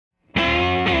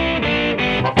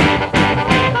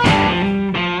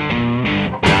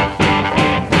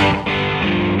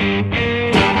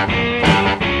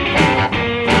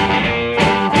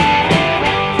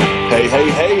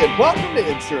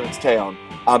Insurance Town.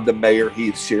 I'm the mayor,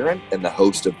 Heath Sheeran, and the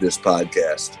host of this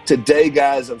podcast. Today,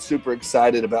 guys, I'm super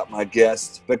excited about my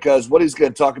guest because what he's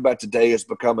going to talk about today has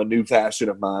become a new passion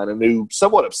of mine, a new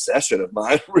somewhat obsession of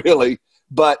mine, really.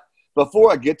 But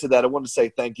before I get to that, I want to say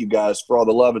thank you guys for all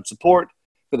the love and support,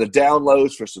 for the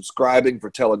downloads, for subscribing, for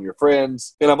telling your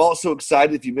friends. And I'm also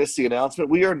excited if you missed the announcement,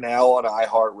 we are now on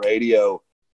iHeartRadio.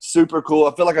 Super cool.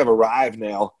 I feel like I've arrived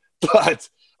now. But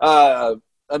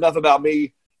enough about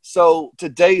me. So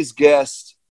today's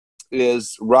guest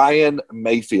is Ryan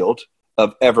Mayfield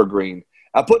of Evergreen.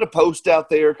 I put a post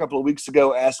out there a couple of weeks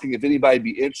ago asking if anybody would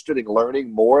be interested in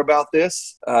learning more about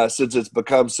this since it's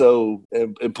become so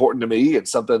important to me and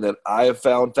something that I have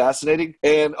found fascinating.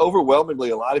 And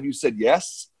overwhelmingly, a lot of you said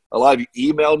yes. A lot of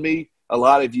you emailed me. A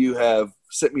lot of you have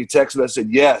sent me text messages and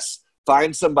said, yes,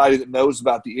 find somebody that knows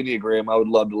about the Enneagram. I would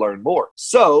love to learn more.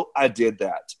 So I did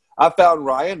that. I found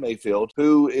Ryan Mayfield,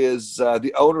 who is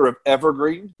the owner of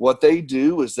Evergreen. What they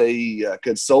do is they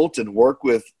consult and work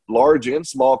with large and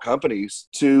small companies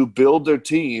to build their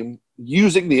team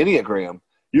using the Enneagram.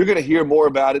 You're going to hear more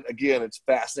about it. Again, it's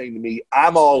fascinating to me.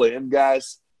 I'm all in,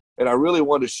 guys, and I really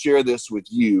want to share this with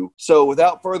you. So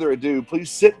without further ado,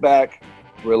 please sit back,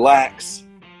 relax,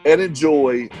 and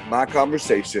enjoy my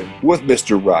conversation with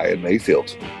Mr. Ryan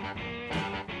Mayfield.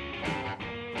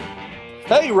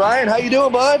 Hey, Ryan, how you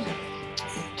doing, bud?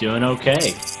 Doing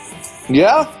okay.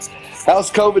 Yeah? How's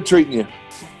COVID treating you?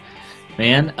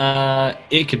 Man,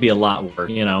 it could be a lot worse.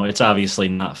 You know, it's obviously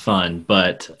not fun,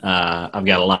 but I've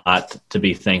got a lot to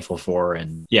be thankful for,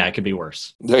 and yeah, it could be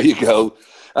worse. There you go.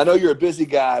 I know you're a busy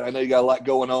guy. I know you got a lot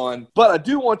going on, but I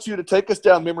do want you to take us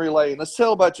down memory lane. Let's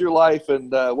tell about your life and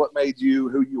what made you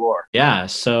who you are. Yeah.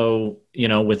 So, you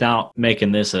know, without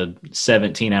making this a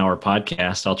 17-hour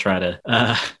podcast, I'll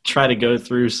try to go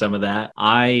through some of that.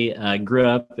 I grew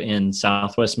up in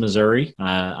Southwest Missouri.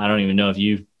 I don't even know if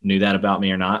you knew that about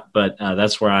me or not, but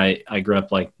that's where I grew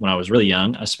up. Like when I was really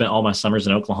young, I spent all my summers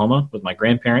in Oklahoma with my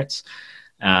grandparents.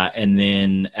 And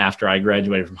then after I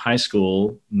graduated from high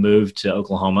school, moved to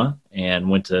Oklahoma and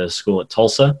went to school at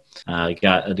Tulsa.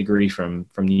 Got a degree from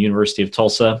the University of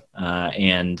Tulsa.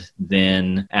 And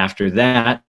then after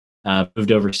that,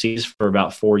 moved overseas for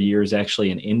about 4 years, actually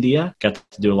in India. Got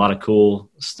to do a lot of cool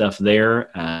stuff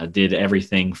there. Did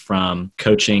everything from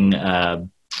coaching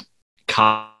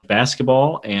college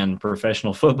basketball and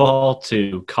professional football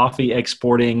to coffee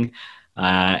exporting,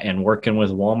 and working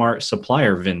with Walmart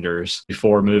supplier vendors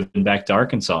before moving back to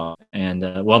Arkansas. And,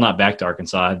 well, not back to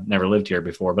Arkansas. I've never lived here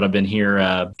before, but I've been here,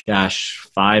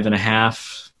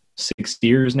 5.5, 6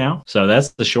 years now. So that's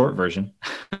the short version.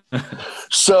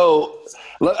 So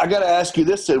I got to ask you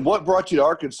this, then. What brought you to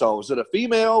Arkansas? Was it a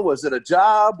female? Was it a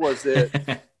job? Was it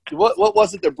what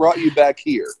was it that brought you back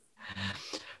here?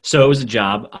 So it was a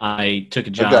job. I took a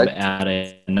job at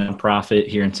a nonprofit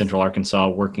here in Central Arkansas,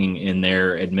 working in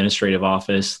their administrative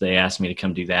office. They asked me to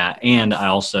come do that. And I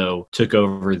also took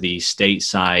over the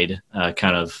stateside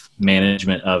kind of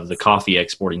management of the coffee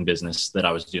exporting business that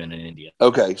I was doing in India.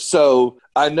 Okay. So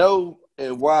I know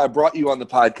why I brought you on the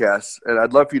podcast, and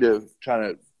I'd love for you to kind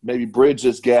of maybe bridge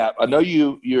this gap. I know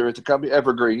you're at the company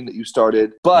Evergreen that you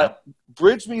started, but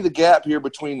bridge me the gap here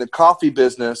between the coffee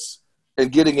business and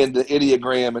getting into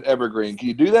Enneagram and Evergreen. Can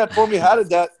you do that for me? How did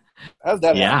that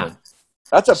happen?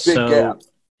 That's a big gap.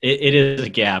 It is a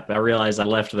gap. I realize I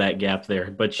left that gap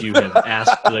there, but you have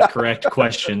asked the correct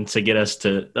question to get us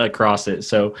to across it.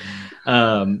 So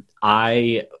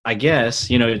I guess,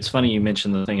 you know, it's funny you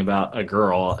mentioned the thing about a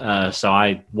girl. So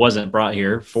I wasn't brought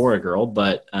here for a girl,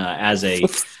 but as a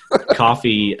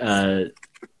coffee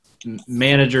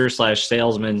manager /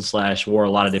 salesman / wore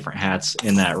a lot of different hats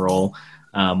in that role.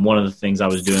 One of the things I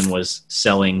was doing was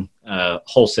selling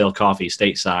wholesale coffee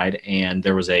stateside, and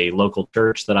there was a local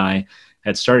church that I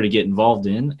had started to get involved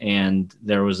in, and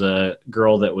there was a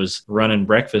girl that was running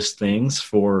breakfast things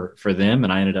for them,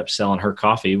 and I ended up selling her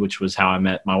coffee, which was how I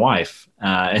met my wife.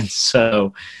 And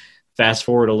so fast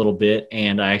forward a little bit,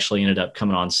 and I actually ended up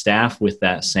coming on staff with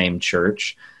that same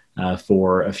church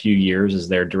for a few years as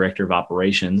their director of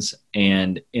operations.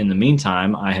 And in the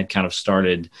meantime, I had kind of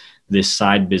started this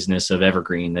side business of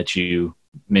Evergreen that you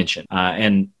mentioned.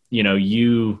 And, you know,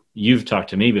 you've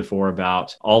talked to me before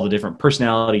about all the different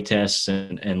personality tests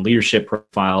and leadership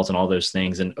profiles and all those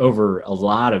things. And over a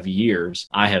lot of years,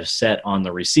 I have sat on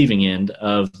the receiving end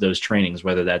of those trainings,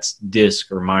 whether that's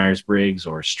DISC or Myers-Briggs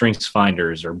or Strengths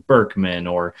Finders or Berkman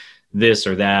or this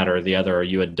or that or the other. Are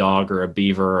you a dog or a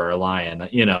beaver or a lion?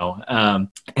 You know,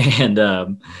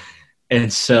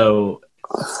 and so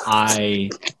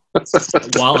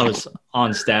while I was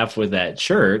on staff with that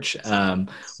church,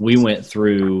 we went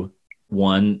through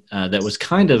one that was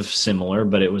kind of similar,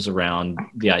 but it was around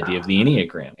the idea of the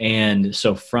Enneagram. And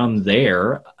so from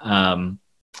there, one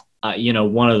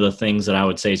of the things that I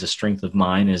would say is a strength of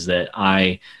mine is that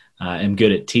I am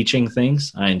good at teaching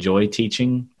things. I enjoy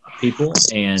teaching people.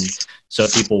 And so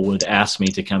people would ask me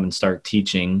to come and start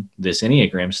teaching this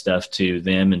Enneagram stuff to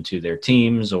them and to their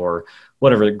teams or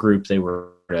whatever group they were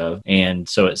of. And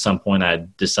so at some point I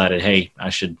decided, hey, I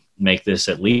should make this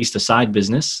at least a side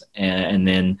business. And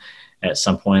then at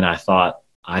some point I thought,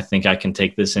 I think I can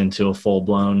take this into a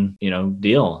full-blown,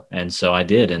 deal. And so I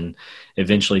did, and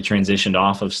eventually transitioned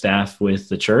off of staff with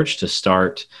the church to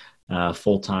start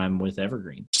full-time with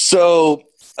Evergreen. So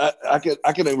I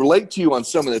can relate to you on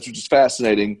some of this, which is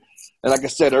fascinating. And like I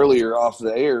said earlier off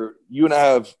the air, you and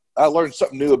I learned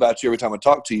something new about you every time I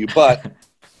talk to you. But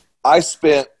I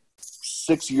spent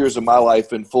 6 years of my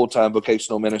life in full-time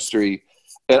vocational ministry.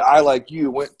 And I, like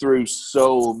you, went through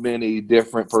so many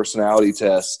different personality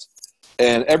tests.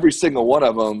 And every single one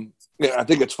of them, I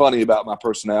think it's funny about my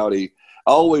personality,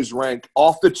 I always rank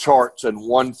off the charts in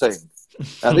one thing.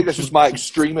 I think that's just my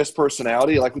extremist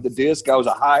personality. Like with the DISC, I was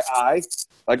a high I,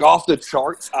 like off the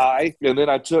charts I. And then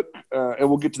I took, and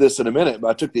we'll get to this in a minute, but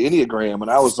I took the Enneagram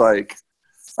and I was like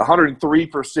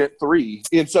 103% 3.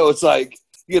 And so it's like,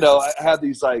 I have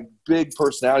these like big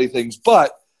personality things.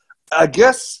 But I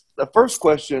guess the first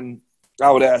question I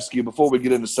would ask you before we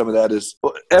get into some of that is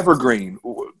Evergreen.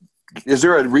 Is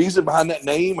there a reason behind that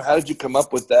name? How did you come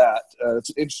up with that? It's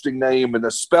an interesting name, and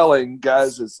the spelling,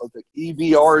 guys, is like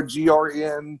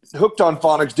EVRGRN. Hooked on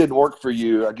Phonics didn't work for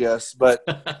you, I guess. But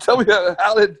tell me,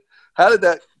 how did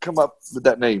that come up with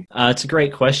that name? It's a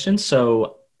great question.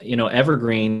 So,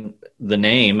 Evergreen, the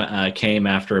name came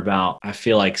after about, I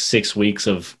feel like 6 weeks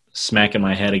of smacking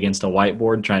my head against a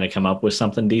whiteboard trying to come up with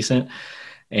something decent.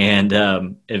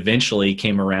 And eventually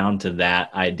came around to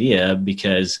that idea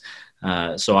because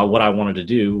what I wanted to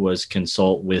do was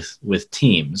consult with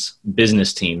teams,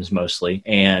 business teams mostly.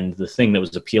 And the thing that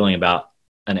was appealing about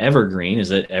an evergreen is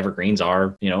that evergreens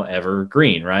are,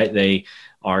 evergreen, right? They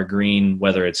are green,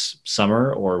 whether it's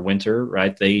summer or winter,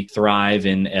 right? They thrive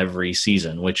in every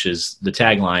season, which is the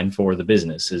tagline for the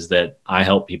business, is that I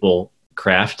help people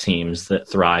craft teams that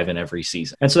thrive in every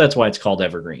season. And so that's why it's called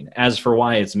Evergreen. As for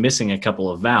why it's missing a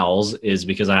couple of vowels is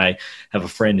because I have a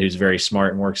friend who's very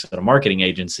smart and works at a marketing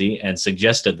agency and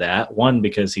suggested that. One,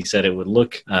 because he said it would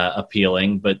look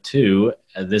appealing, but two,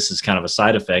 this is kind of a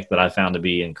side effect that I found to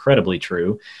be incredibly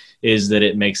true, is that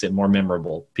it makes it more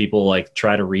memorable. People like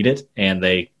try to read it and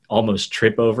they almost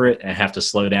trip over it and have to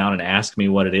slow down and ask me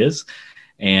what it is.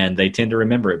 And they tend to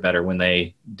remember it better when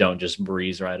they don't just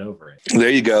breeze right over it.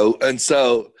 There you go. And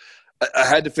so I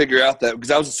had to figure out that because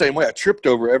I was the same way. I tripped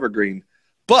over Evergreen.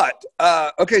 But,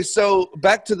 okay, so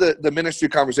back to the ministry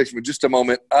conversation for just a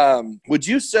moment. Would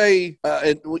you say,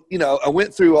 I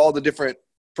went through all the different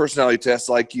personality tests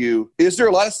like you. Is there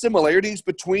a lot of similarities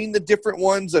between the different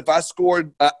ones? If I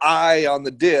scored an I on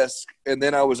the DISC and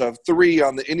then I was a 3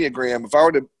 on the Enneagram, if I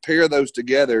were to pair those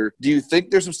together, do you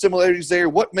think there's some similarities there?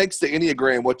 What makes the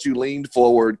Enneagram what you leaned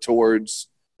forward towards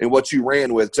and what you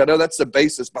ran with? Because I know that's the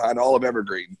basis behind all of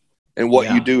Evergreen and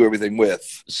what you do everything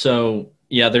with. So,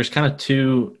 there's kind of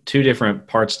two different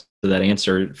parts to that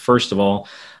answer. First of all,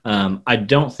 I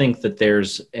don't think that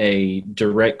there's a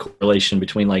direct correlation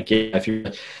between if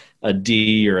you're a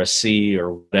D or a C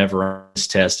or whatever on this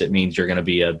test, it means you're going to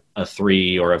be a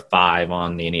 3 or a 5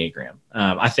 on the Enneagram.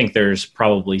 I think there's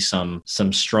probably some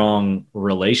strong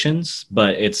relations,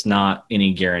 but it's not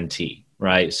any guarantee,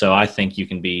 right? So I think you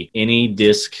can be any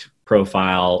DISC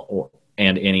profile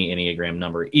and any Enneagram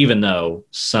number, even though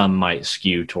some might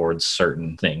skew towards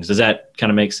certain things. Does that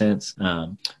kind of make sense? Yeah,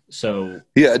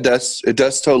 it does. It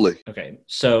does totally. Okay.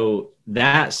 So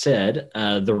that said,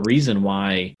 the reason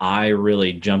why I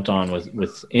really jumped on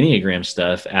with Enneagram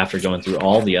stuff after going through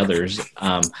all the others,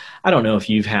 I don't know if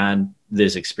you've had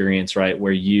this experience, right,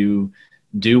 where you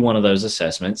do one of those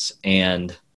assessments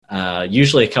and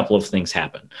usually a couple of things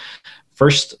happen.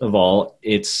 First of all,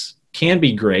 can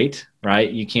be great, right?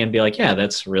 You can be like, yeah,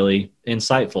 that's really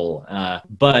insightful.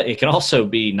 But it can also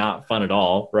be not fun at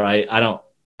all, right?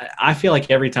 I feel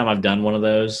like every time I've done one of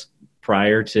those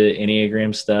prior to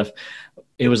Enneagram stuff,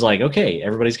 it was like, okay,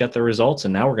 everybody's got their results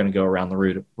and now we're going to go around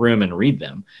the room and read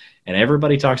them. And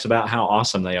everybody talks about how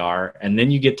awesome they are. And then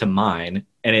you get to mine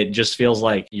and it just feels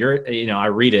like I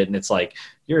read it and it's like,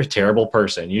 you're a terrible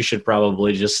person. You should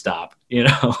probably just stop,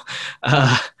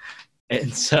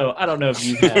 And so I don't know if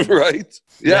you've had right.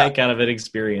 Yeah. that kind of an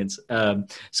experience.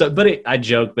 I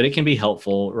joke, but it can be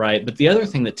helpful, right? But the other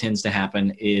thing that tends to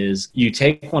happen is you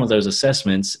take one of those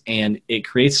assessments and it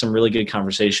creates some really good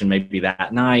conversation, maybe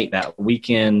that night, that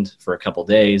weekend, for a couple of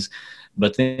days,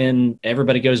 but then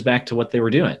everybody goes back to what they were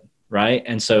doing, right?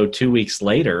 And so 2 weeks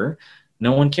later,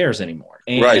 no one cares anymore.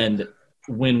 And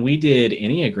when we did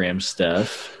Enneagram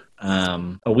stuff,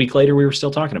 a week later, we were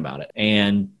still talking about it.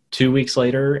 And 2 weeks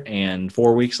later and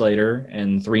 4 weeks later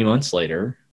and 3 months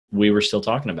later, we were still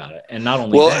talking about it. And not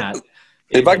only that,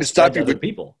 if I could stop you, other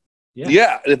people.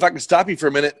 Yeah. If I could stop you for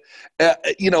a minute,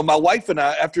 my wife and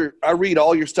I, after I read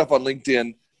all your stuff on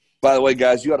LinkedIn, by the way,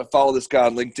 guys, you ought to follow this guy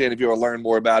on LinkedIn if you want to learn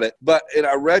more about it. And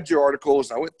I read your articles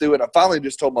and I went through it. I finally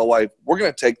just told my wife, we're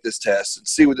going to take this test and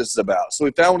see what this is about. So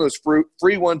we found one of those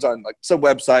free ones on like some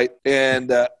website,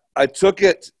 and I took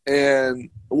it, and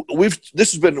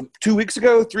this has been 2 weeks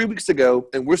ago, 3 weeks ago,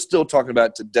 and we're still talking about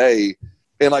it today.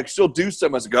 And like, she'll do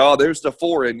something, I was like, oh, there's the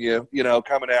 4 in you,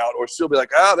 coming out. Or she'll be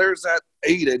like, oh, there's that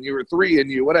 8 in you or 3 in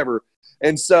you, whatever.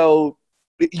 And so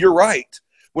you're right.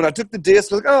 When I took the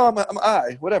disc, I was like, oh, I'm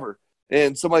I, whatever.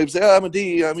 And somebody would say, oh, I'm a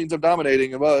D, that means I'm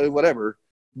dominating, whatever.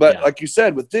 But like you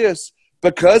said, with this,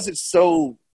 because it's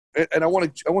so, and I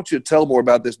want you to tell more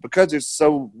about this, because it's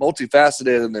so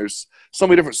multifaceted and there's so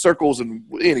many different circles. And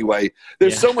anyway,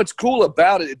 there's so much cool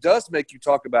about it. It does make you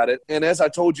talk about it. And as I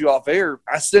told you off air,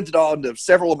 I sent it on to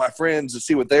several of my friends to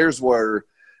see what theirs were.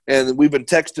 And we've been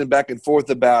texting back and forth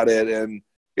about it. And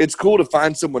it's cool to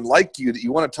find someone like you that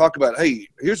you want to talk about. Hey,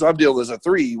 here's what I'm dealing with as a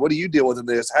 3. What do you deal with in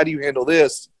this? How do you handle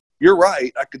this? You're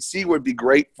right. I could see what would be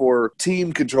great for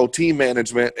team control, team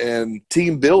management, and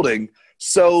team building.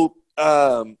 So,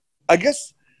 I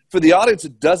guess for the audience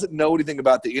that doesn't know anything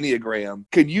about the Enneagram,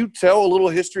 can you tell a little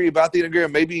history about the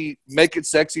Enneagram? Maybe make it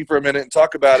sexy for a minute and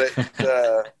talk about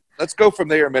it. Let's go from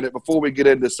there a minute before we get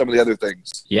into some of the other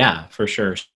things. Yeah, for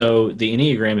sure. So the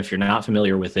Enneagram, if you're not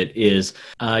familiar with it, is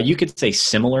you could say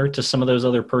similar to some of those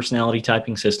other personality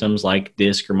typing systems like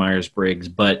DISC or Myers-Briggs,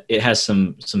 but it has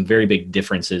some very big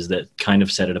differences that kind of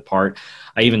set it apart.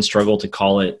 I even struggle to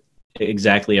call it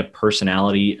exactly a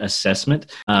personality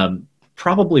assessment.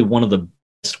 Probably one of the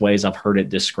best ways I've heard it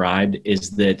described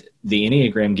is that the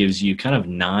Enneagram gives you kind of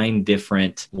 9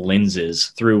 different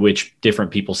lenses through which different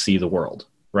people see the world,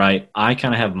 right? I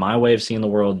kind of have my way of seeing the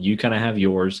world. You kind of have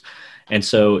yours. And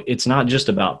so it's not just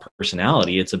about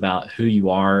personality. It's about who you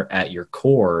are at your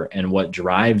core and what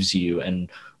drives you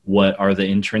and what are the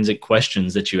intrinsic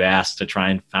questions that you ask to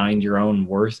try and find your own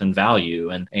worth and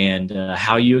value, and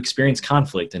how you experience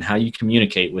conflict and how you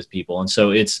communicate with people. And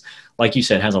so it's, like you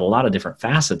said, has a lot of different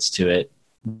facets to it.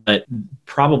 But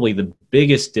probably the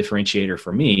biggest differentiator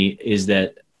for me is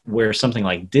that where something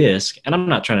like DISC, and I'm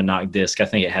not trying to knock DISC, I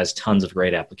think it has tons of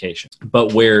great applications,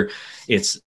 but where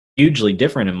it's hugely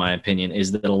different, in my opinion,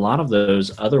 is that a lot of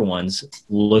those other ones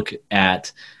look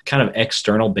at kind of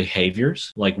external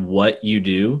behaviors, like what you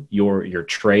do, your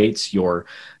traits, your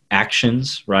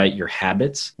actions, right, your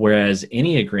habits, whereas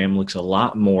Enneagram looks a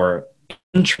lot more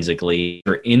intrinsically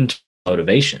or internal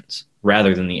motivations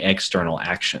rather than the external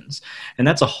actions. And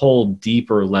that's a whole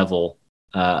deeper level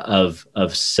of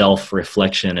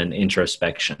self-reflection and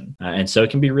introspection. And so it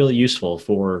can be really useful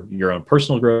for your own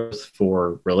personal growth,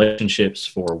 for relationships,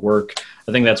 for work.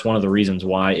 I think that's one of the reasons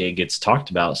why it gets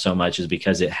talked about so much, is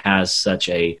because it has such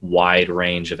a wide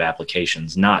range of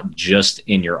applications, not just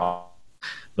in your own,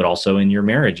 but also in your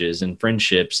marriages and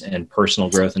friendships and personal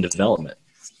growth and development.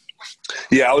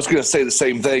 Yeah, I was going to say the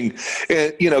same thing.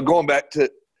 And, going back to,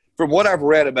 from what I've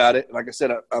read about it, like I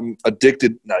said, I'm not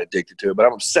addicted to it, but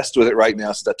I'm obsessed with it right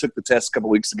now since I took the test a couple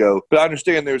weeks ago. But I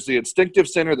understand there's the instinctive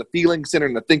center, the feeling center,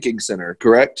 and the thinking center,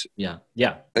 correct? Yeah.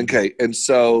 Okay, and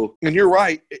you're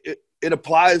right. It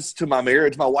applies to my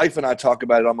marriage. My wife and I talk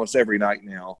about it almost every night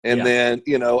now. And then,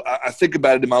 I think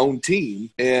about it in my own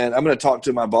team, and I'm going to talk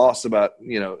to my boss about,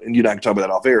 and you and I can talk about that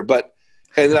off air. But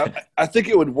and I think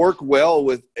it would work well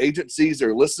with agencies that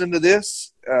are listening to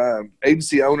this,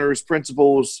 agency owners,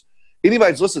 principals,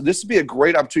 anybody's listening. This would be a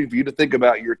great opportunity for you to think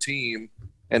about your team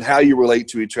and how you relate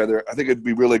to each other. I think it'd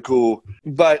be really cool.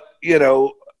 But,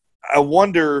 I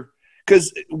wonder,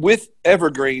 because with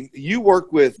Evergreen, you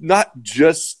work with not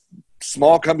just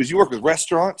small companies. You work with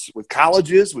restaurants, with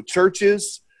colleges, with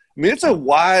churches. I mean, it's a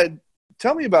wide –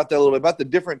 tell me about that a little bit, about the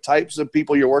different types of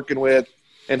people you're working with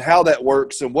and how that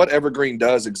works and what Evergreen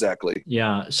does exactly.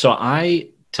 Yeah. So I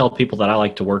tell people that I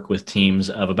like to work with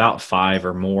teams of about 5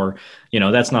 or more.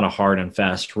 That's not a hard and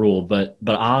fast rule, but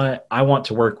I want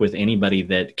to work with anybody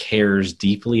that cares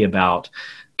deeply about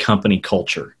company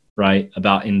culture, right?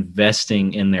 About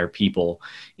investing in their people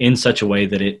in such a way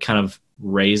that it kind of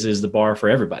raises the bar for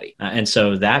everybody. And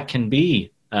so that can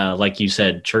be, like you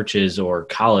said, churches or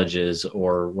colleges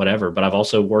or whatever. But I've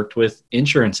also worked with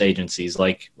insurance agencies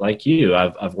like you.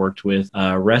 I've worked with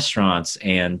restaurants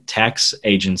and tax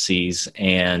agencies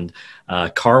and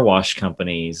car wash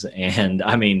companies. And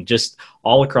I mean, just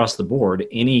all across the board,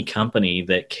 any company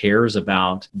that cares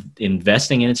about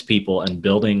investing in its people and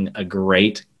building a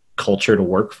great culture to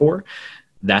work for,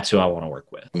 that's who I want to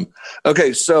work with.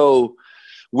 Okay, so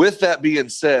with that being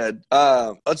said,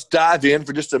 let's dive in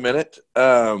for just a minute.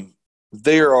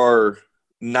 There are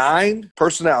 9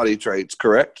 personality traits,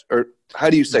 correct? Or how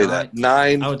do you say that?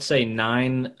 9? I would say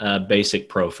 9 basic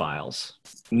profiles.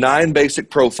 9 basic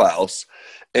profiles.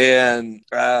 And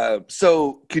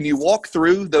so can you walk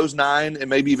through those 9 and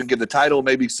maybe even give the title,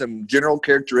 maybe some general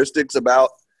characteristics about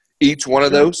each one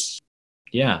of those?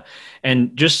 Yeah.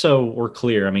 And just so we're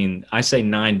clear, I mean, I say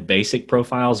 9 basic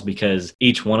profiles because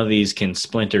each one of these can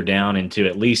splinter down into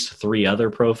at least 3 other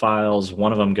profiles.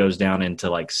 One of them goes down into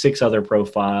like 6 other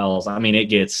profiles. I mean, it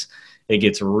gets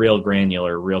real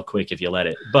granular real quick if you let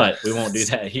it, but we won't do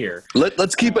that here.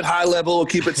 Let's keep it high level,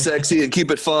 keep it sexy, and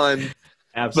keep it fun.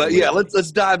 Absolutely. But yeah,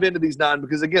 let's dive into these 9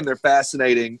 because again, they're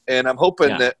fascinating. And I'm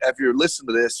hoping that if you're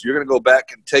listening to this, you're going to go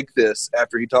back and take this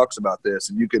after he talks about this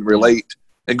and you can relate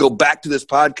and go back to this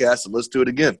podcast and listen to it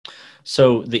again.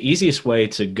 So the easiest way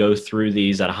to go through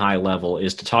these at a high level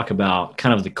is to talk about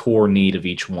kind of the core need of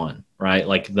each one, right?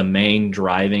 Like the main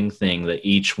driving thing that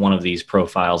each one of these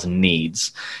profiles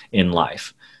needs in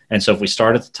life. And so if we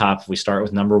start at the top, if we start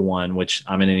with number 1, which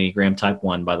I'm an Enneagram type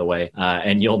 1, by the way,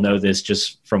 and you'll know this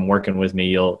just from working with me,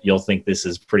 you'll think this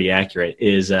is pretty accurate,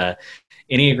 is Enneagram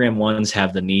 1s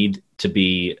have the need to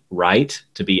be right,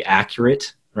 to be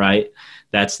accurate, right?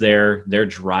 That's their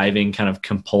driving kind of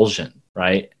compulsion,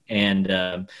 right? And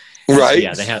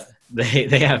right, so yeah,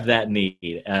 they have that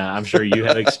need. I'm sure you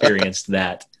have experienced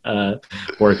that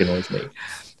working with me.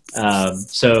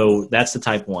 So that's the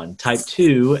type 1. Type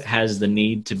 2 has the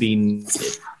need to be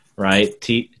needed, right?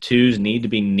 2s need to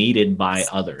be needed by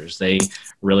others. They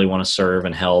really want to serve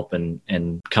and help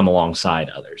and come alongside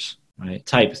others, right?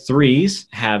 Type 3s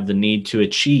have the need to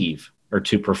achieve or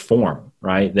to perform,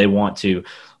 right? They want to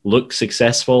look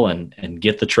successful and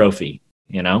get the trophy.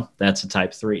 That's a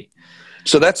type 3.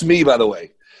 So that's me, by the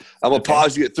way. I'm going to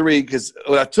pause you at 3 because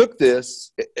when I took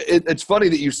this, it's funny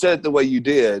that you said it the way you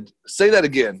did. Say that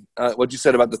again, what you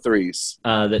said about the 3s.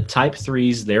 The type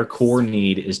 3s, their core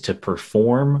need is to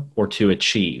perform or to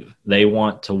achieve. They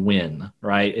want to win,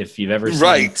 right? If you've ever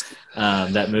seen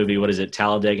that movie, what is it,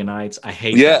 Talladega Nights? I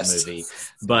hate that movie.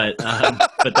 But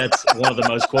that's one of the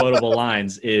most quotable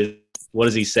lines is, what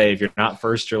does he say? If you're not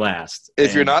first, you're last.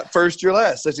 If you're not first, you're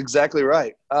last. That's exactly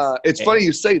right. It's funny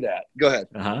you say that. Go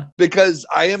ahead. Because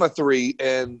I am a 3,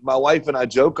 and my wife and I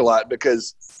joke a lot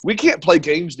because we can't play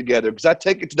games together because I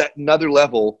take it to that another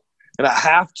level, and I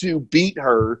have to beat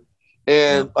her.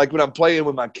 And like when I'm playing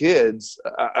with my kids,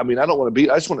 I mean, I don't want to beat.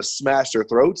 I just want to smash their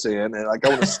throats in, and like I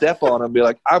want to step on them and be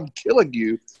like, "I'm killing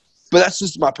you." But that's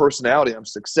just my personality. I'm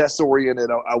success oriented.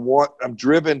 I'm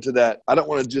driven to that. I don't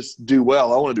want to just do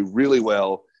well. I want to do really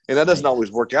well. And that doesn't always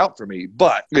work out for me.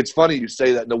 But it's funny you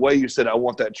say that. And the way you said, I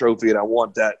want that trophy and I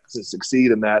want that to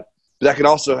succeed in that. But that can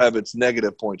also have its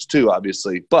negative points too,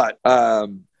 obviously. But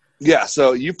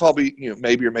so you probably,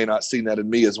 maybe or may not seen that in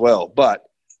me as well. But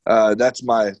that's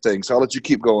my thing. So I'll let you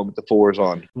keep going with the 4s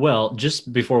on. Well,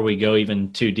 just before we go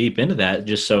even too deep into that,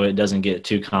 just so it doesn't get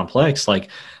too complex, like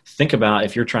think about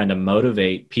if you're trying to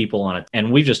motivate people on it.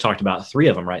 And we've just talked about 3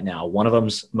 of them right now. One of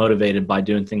them's motivated by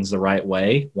doing things the right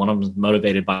way. One of them's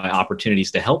motivated by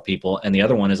opportunities to help people. And the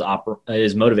other one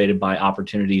is motivated by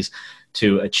opportunities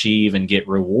to achieve and get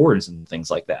rewards and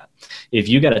things like that. If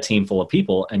you got a team full of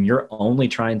people and you're only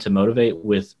trying to motivate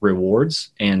with rewards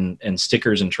and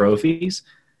stickers and trophies,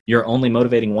 you're only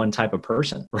motivating one type of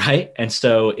person, right? And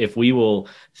so if we will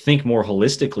think more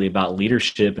holistically about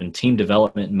leadership and team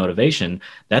development and motivation,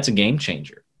 that's a game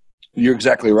changer. You're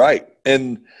exactly right.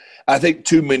 And I think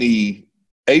too many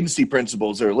agency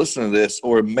principals that are listening to this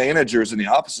or managers in the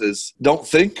offices don't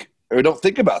think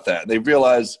about that. They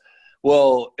realize,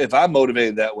 well, if I'm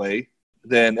motivated that way,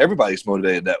 then everybody's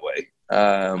motivated that way.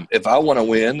 If I want to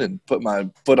win and put my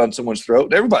foot on someone's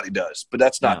throat, everybody does, but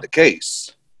that's not the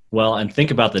case. Well, and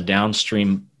think about the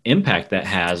downstream impact that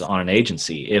has on an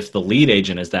agency. If the lead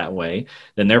agent is that way,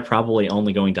 then they're probably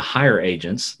only going to hire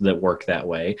agents that work that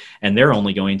way, and they're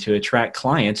only going to attract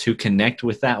clients who connect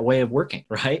with that way of working,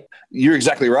 right? You're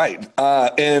exactly right.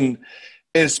 And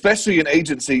especially in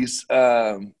agencies,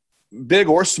 big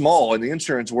or small in the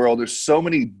insurance world, there's so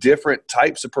many different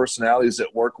types of personalities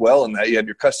that work well in that. You have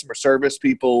your customer service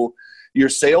people, your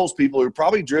salespeople are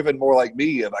probably driven more like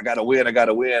me. If I got to win, I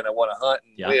want to hunt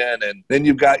and win. And then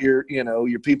you've got your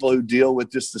people who deal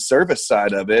with just the service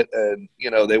side of it. And,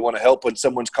 they want to help when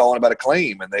someone's calling about a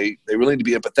claim, and they really need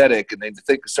to be empathetic and they need to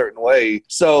think a certain way.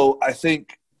 So I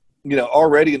think,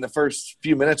 already in the first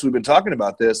few minutes we've been talking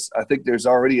about this, I think there's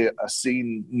already a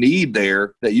seen need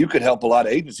there that you could help a lot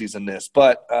of agencies in this.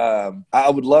 But I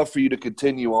would love for you to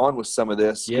continue on with some of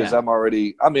this, because I'm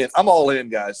all in,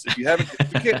 guys. If you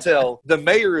can't tell, the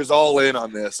mayor is all in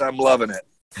on this. I'm loving it.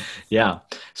 Yeah.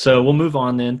 So we'll move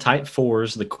on then. Type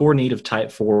 4s, the core need of type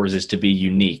 4s is to be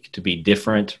unique, to be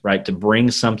different, right? To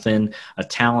bring something, a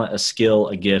talent, a skill,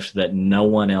 a gift that no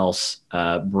one else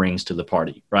brings to the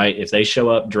party, right? If they show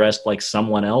up dressed like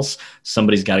someone else,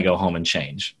 somebody's got to go home and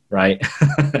change, right?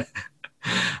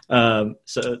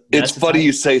 So it's funny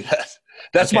you say that.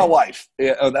 That's my wife.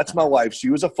 Yeah, that's my wife. She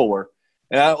was a 4,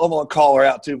 and I don't want to call her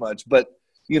out too much, but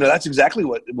that's exactly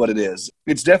what it is.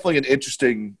 It's definitely an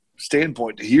interesting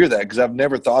standpoint to hear that, because I've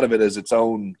never thought of it as its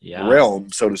own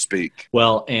realm, so to speak.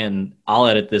 Well, and I'll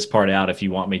edit this part out if you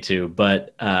want me to,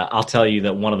 but I'll tell you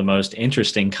that one of the most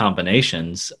interesting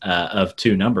combinations of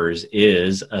two numbers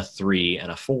is a 3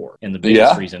 and a 4. And the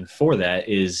biggest reason for that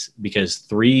is because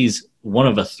one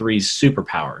of a 3's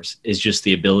superpowers is just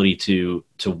the ability to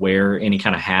wear any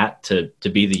kind of hat, to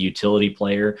be the utility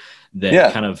player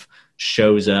that kind of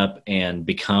shows up and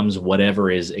becomes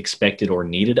whatever is expected or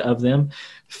needed of them.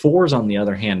 4s, on the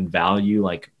other hand, value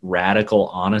like radical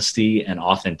honesty and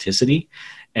authenticity.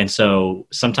 And so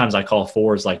sometimes I call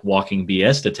 4s like walking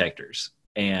BS detectors.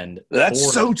 And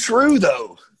that's so true,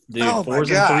 though. Dude, 4s and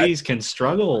 3s can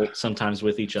struggle sometimes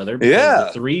with each other,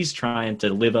 because the 3s trying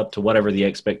to live up to whatever the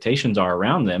expectations are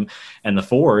around them, and the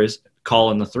 4s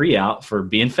calling the 3 out for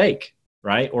being fake,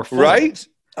 right? Or funny. Right?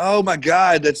 Oh my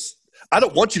God, I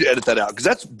don't want you to edit that out, because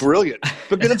that's brilliant.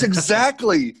 Because that's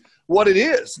exactly what it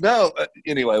is. No,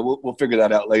 anyway, we'll figure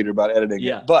that out later about editing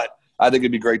it. But I think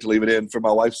it'd be great to leave it in for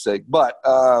my wife's sake. But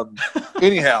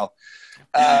anyhow,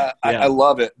 I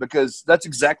love it, because that's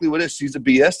exactly what it is. She's a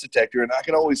BS detector, and I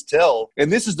can always tell.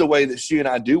 And this is the way that she and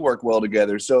I do work well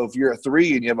together. So if you're a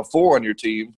 3 and you have a 4 on your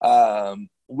team,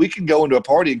 we can go into a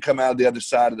party and come out of the other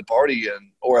side of the party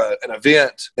or an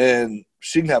event, and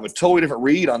she can have a totally different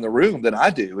read on the room than I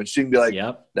do. And she can be like,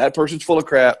 that person's full of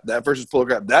crap. That person's full of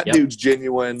crap. That dude's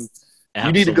genuine.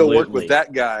 Absolutely. You need to go work with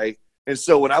that guy. And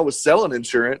so when I was selling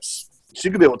insurance,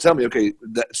 she could be able to tell me, okay,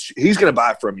 he's going to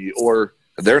buy from you, or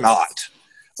they're not.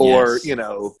 Or,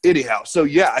 anyhow. So,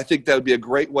 I think that would be a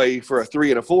great way for a 3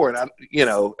 and a 4. And,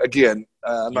 again,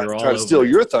 I'm not trying to steal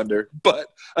your thunder. But,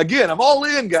 again, I'm all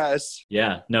in, guys.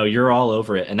 Yeah. No, you're all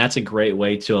over it. And that's a great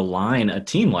way to align a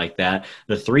team like that.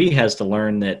 The 3 has to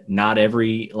learn that not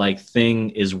every,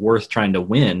 thing is worth trying to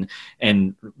win,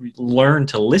 and learn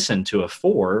to listen to a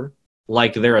 4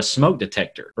 like they're a smoke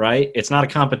detector, right? It's not a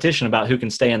competition about who can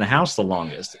stay in the house the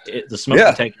longest. The smoke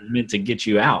detector is meant to get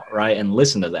you out, right? And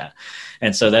listen to that.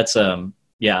 And so that's, a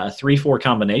 3-4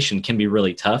 combination can be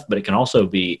really tough, but it can also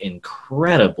be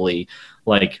incredibly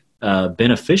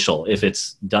beneficial if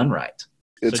it's done right.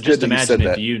 It's so good just that imagine you said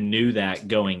if that. you knew that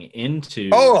going into,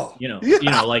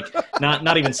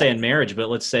 not even saying marriage,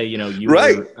 but let's say, you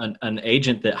were an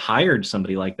agent that hired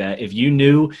somebody like that. If you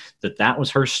knew that was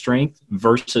her strength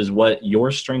versus what your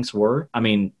strengths were, I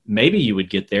mean, maybe you would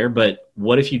get there, but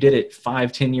what if you did it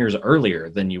 5-10 years earlier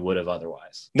than you would have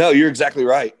otherwise? No, you're exactly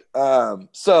right.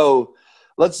 So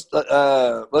let's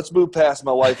move past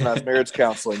my wife and I's marriage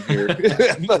counseling here.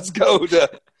 Let's go to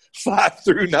 5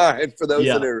 through 9 for those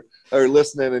that are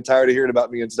listening and tired of hearing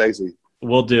about me and Stacy.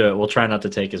 We'll do it. We'll try not to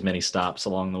take as many stops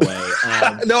along the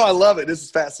way. No, I love it. This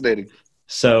is fascinating.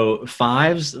 So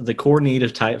 5s, the core need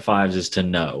of type 5s is to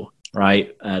know,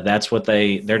 right? That's what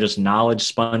they're just knowledge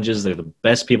sponges. They're the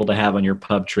best people to have on your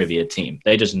pub trivia team.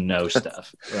 They just know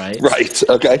stuff, right? Right.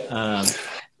 Okay.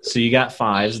 So you got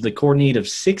 5s. The core need of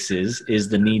 6s is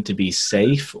the need to be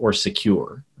safe or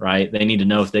secure, right? They need to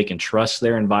know if they can trust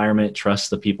their environment, trust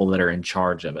the people that are in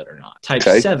charge of it or not. Type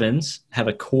 7s have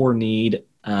a core need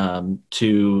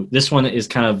this one is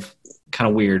kind of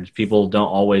weird. People don't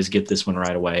always get this one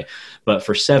right away. But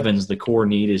for 7s, the core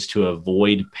need is to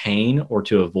avoid pain or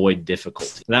to avoid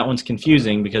difficulty. That one's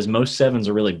confusing because most 7s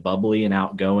are really bubbly and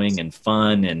outgoing and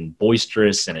fun and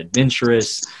boisterous and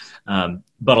adventurous.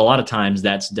 But a lot of times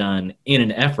that's done in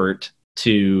an effort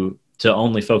to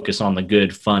only focus on the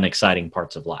good, fun, exciting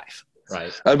parts of life.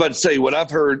 Right. I was about to say, what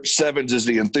I've heard 7s is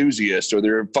the enthusiast, or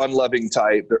they're a fun-loving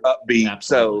type. They're upbeat.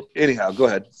 Absolutely. So anyhow, go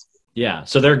ahead. Yeah.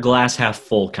 So they're glass half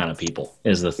full kind of people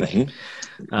is the thing.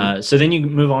 Mm-hmm. So then you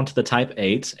move on to the type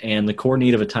 8s, and the core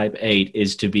need of a type 8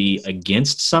 is to be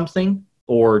against something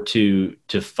or to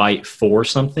fight for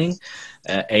something.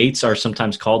 Eights are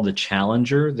sometimes called the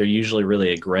challenger. They're usually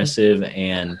really aggressive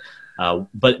and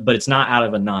but it's not out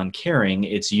of a non-caring.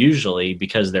 It's usually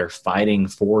because they're fighting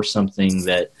for something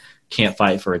that can't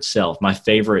fight for itself. My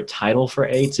favorite title for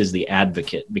eights is the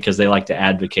advocate, because they like to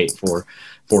advocate for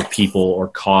people or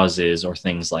causes or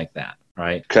things like that,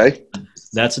 right? Okay.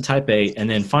 That's a type 8. And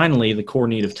then finally, the core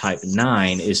need of type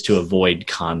 9 is to avoid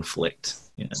conflict.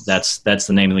 You know, that's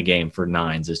the name of the game for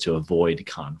 9s, is to avoid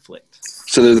conflict.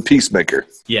 So they're the peacemaker.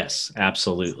 Yes,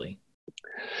 absolutely.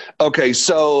 Okay,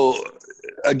 so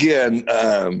again,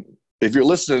 if you're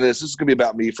listening to this is going to be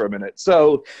about me for a minute.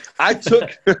 So I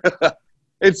took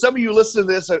 – and some of you listening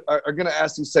to this are going to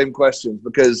ask these same questions,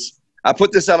 because I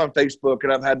put this out on Facebook,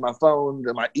 and I've had my phone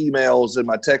and my emails and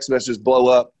my text messages blow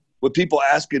up with people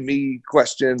asking me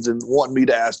questions and wanting me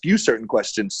to ask you certain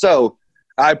questions. So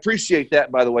I appreciate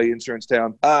that, by the way, Insurance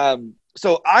Town.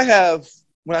 So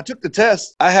when I took the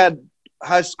test, I had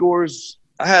high scores.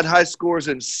 I had high scores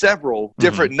in several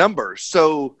different numbers.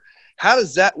 So how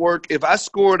does that work? If I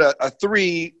scored a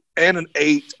 3 and an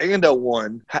 8 and a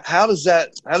 1, how does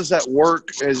that work?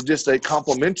 As just a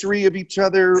complementary of each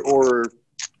other, or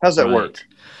how does that work?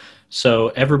 So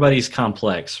everybody's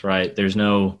complex, right? There's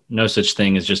no such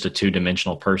thing as just a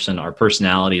two-dimensional person. Our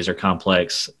personalities are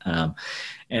complex,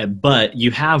 but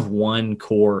you have one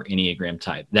core Enneagram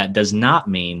type. That does not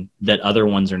mean that other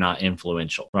ones are not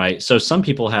influential, right? So some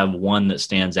people have one that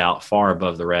stands out far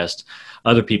above the rest.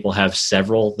 Other people have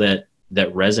several that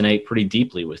resonate pretty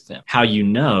deeply with them. How you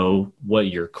know what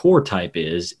your core type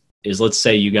is let's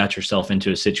say you got yourself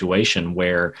into a situation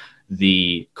where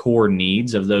the core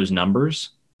needs of those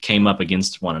numbers came up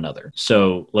against one another.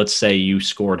 So let's say you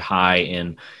scored high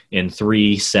in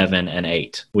 3, 7, and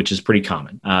 8, which is pretty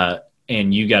common.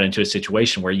 And you got into a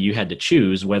situation where you had to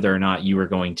choose whether or not you were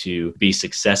going to be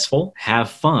successful,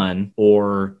 have fun,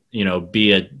 or,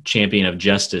 be a champion of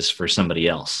justice for somebody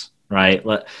else, right?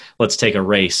 Let's take a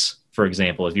race, for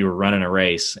example. If you were running a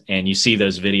race and you see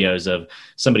those videos of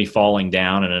somebody falling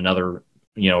down and another,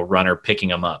 runner picking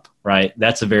them up, right?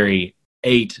 That's a very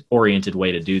 8-oriented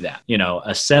way to do that.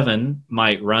 A 7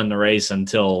 might run the race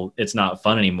until it's not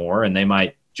fun anymore, and they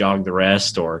might jog the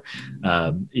rest. Or,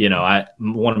 one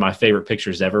of my favorite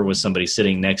pictures ever was somebody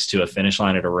sitting next to a finish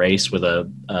line at a race with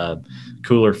a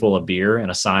cooler full of beer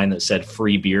and a sign that said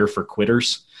 "Free beer for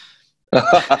quitters."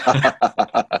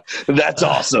 That's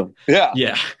awesome. Yeah.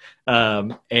 Yeah.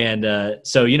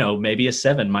 So, maybe a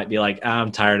 7 might be like,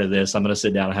 I'm tired of this. I'm going to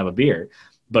sit down and have a beer.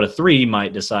 But a 3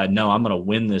 might decide, no, I'm going to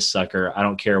win this sucker. I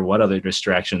don't care what other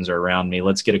distractions are around me.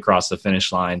 Let's get across the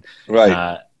finish line,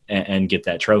 right, and get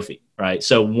that trophy, right?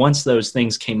 So once those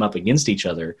things came up against each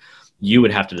other, you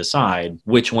would have to decide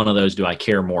which one of those do I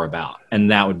care more about,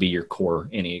 and that would be your core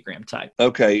Enneagram type.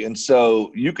 Okay, and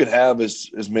so you could have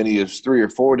as many as 3 or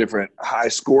 4 different high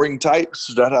scoring types.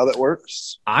 Is that how that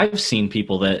works? I've seen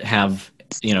people that have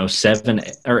 7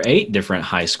 or 8 different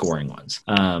high scoring ones.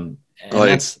 And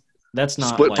that's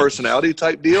not split personality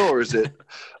type deal, or is it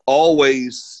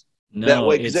always that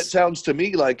way? Because it sounds to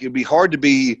me like it'd be hard to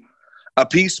be a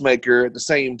peacemaker at the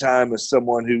same time as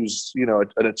someone who's,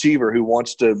 an achiever who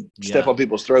wants to step on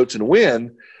people's throats and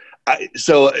win.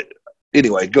 So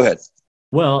anyway, go ahead.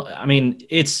 Well, I mean,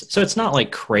 it's not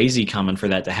like crazy common for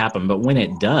that to happen, but when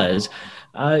it does,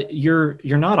 you're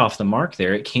not off the mark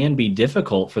there. It can be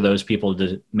difficult for those people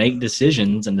to make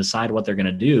decisions and decide what they're going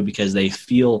to do, because they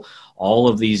feel all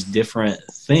of these different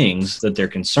things that they're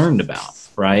concerned about,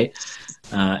 right?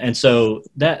 And so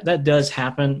that does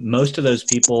happen. Most of those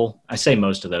people, I say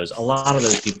most of those, a lot of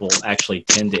those people actually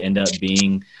tend to end up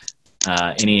being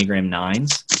Enneagram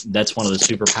 9s. That's one of the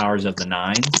superpowers of the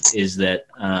 9s, is that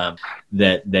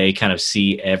they kind of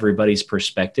see everybody's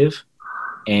perspective.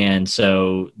 And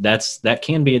so that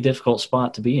can be a difficult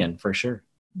spot to be in, for sure.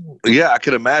 Yeah, I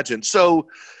can imagine. So,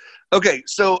 okay,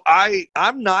 so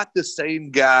I'm not the same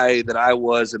guy that I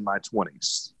was in my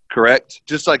 20s, correct?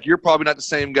 Just like you're probably not the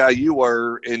same guy you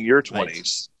were in your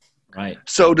 20s. Right.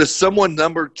 So does someone's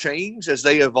number change as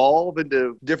they evolve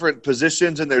into different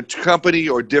positions in their company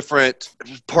or different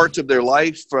parts of their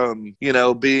life, from,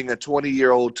 being a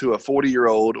 20-year-old to a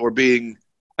 40-year-old, or being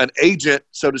an agent,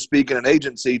 so to speak, in an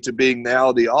agency, to being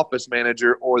now the office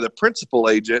manager or the principal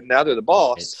agent? Now they're the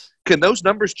boss. Can those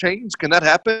numbers change? Can that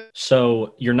happen?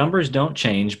 So your numbers don't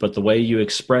change, but the way you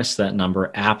express that number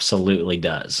absolutely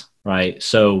does, right?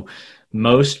 So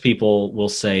most people will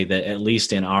say that, at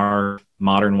least in our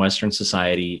modern Western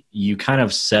society, you kind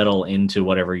of settle into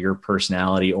whatever your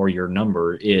personality or your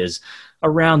number is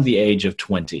around the age of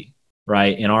 20.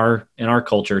 Right. In our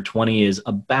culture, 20 is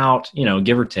about,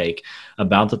 give or take,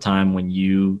 about the time when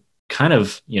you kind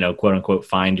of, quote unquote,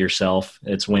 find yourself.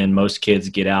 It's when most kids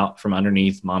get out from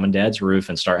underneath mom and dad's roof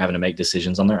and start having to make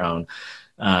decisions on their own.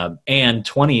 And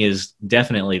 20 is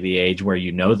definitely the age where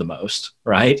you know the most,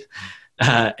 right?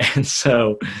 And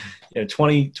so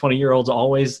 20-year-olds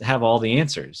always have all the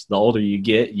answers. The older you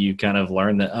get, you kind of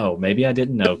learn that, oh, maybe I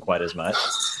didn't know quite as much.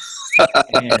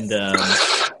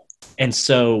 And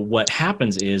so what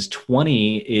happens is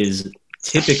 20 is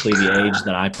typically the age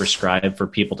that I prescribe for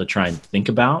people to try and think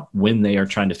about when they are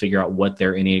trying to figure out what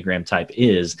their Enneagram type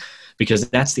is, because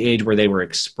that's the age where they were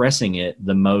expressing it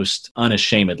the most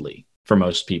unashamedly for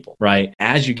most people, right?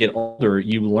 As you get older,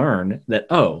 you learn that,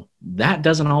 oh, that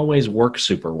doesn't always work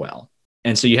super well.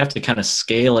 And so you have to kind of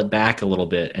scale it back a little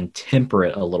bit and temper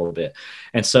it a little bit.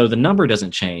 And so the number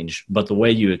doesn't change, but the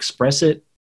way you express it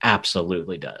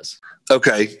absolutely does.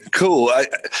 Okay, cool.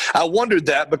 I wondered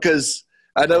that because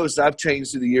I noticed I've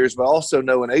changed through the years, but I also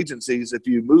know in agencies, if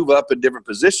you move up in different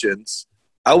positions,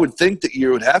 I would think that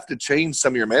you would have to change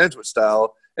some of your management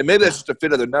style. And maybe that's just to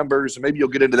fit other numbers, and maybe you'll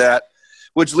get into that,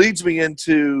 which leads me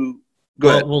into – go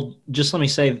ahead. Well, just let me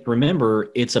say,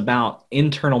 remember, it's about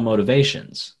internal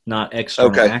motivations, not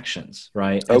external actions,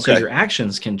 right? And so your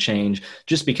actions can change.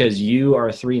 Just because you are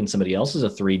a 3 and somebody else is a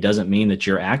 3 doesn't mean that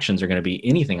your actions are going to be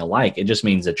anything alike. It just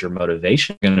means that your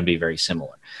motivation is going to be very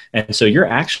similar. And so your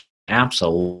actions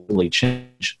absolutely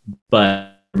change,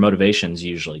 but your motivations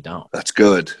usually don't. That's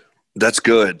good.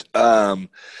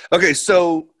 Okay,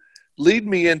 so lead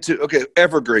me into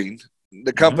Evergreen,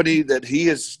 the company that he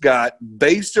has got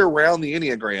based around the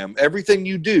Enneagram. Everything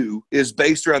you do is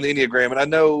based around the Enneagram. And I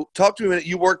know, talk to me a minute,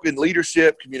 you work in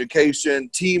leadership, communication,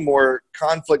 teamwork,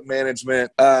 conflict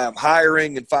management,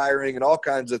 hiring and firing, and all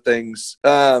kinds of things.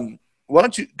 Can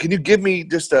you give me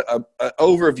just an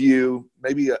overview,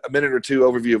 maybe a minute or two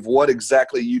overview of what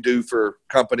exactly you do for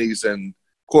companies and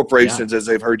corporations as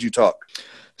they've heard you talk?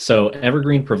 So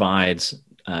Evergreen provides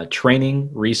training,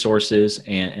 resources,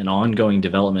 and ongoing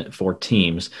development for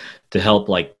teams to help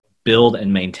build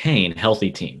and maintain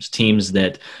healthy teams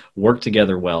that work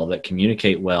together well, that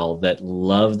communicate well, that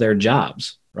love their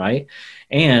jobs, right?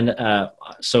 And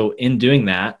so in doing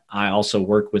that, I also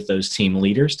work with those team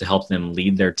leaders to help them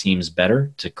lead their teams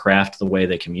better, to craft the way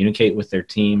they communicate with their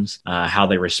teams, how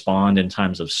they respond in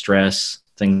times of stress,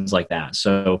 things like that.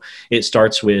 So it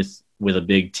starts with a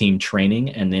big team training,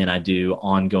 and then I do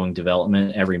ongoing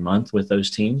development every month with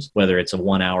those teams, whether it's a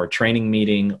 1-hour training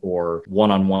meeting or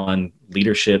one-on-one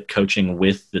leadership coaching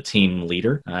with the team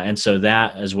leader. And so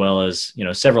that, as well as,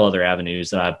 several other avenues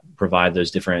that I provide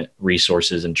those different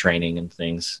resources and training and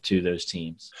things to those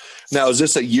teams. Now, is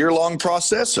this a year-long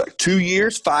process? 2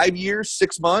 years, 5 years,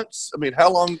 6 months? I mean,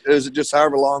 how long is it? Just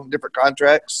however long, different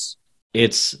contracts?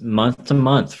 It's month to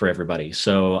month for everybody.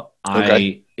 So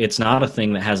it's not a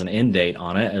thing that has an end date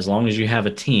on it. As long as you have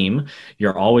a team,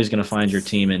 you're always going to find your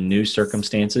team in new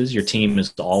circumstances. Your team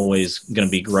is always going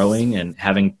to be growing and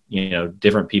having,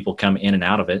 different people come in and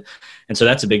out of it. And so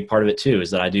that's a big part of it too,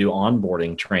 is that I do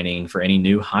onboarding training for any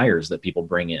new hires that people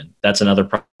bring in. That's another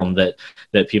problem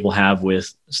that people have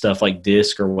with stuff like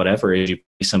DISC or whatever, is you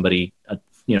pay somebody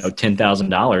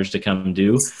 $10,000 to come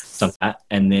do something,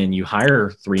 and then you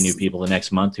hire 3 new people the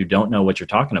next month who don't know what you're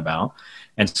talking about.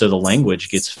 And so the language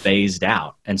gets phased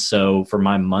out. And so for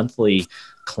my monthly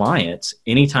clients,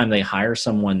 anytime they hire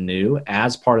someone new,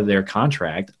 as part of their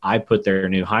contract, I put their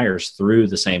new hires through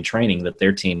the same training that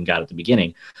their team got at the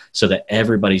beginning, so that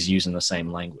everybody's using the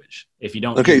same language. If you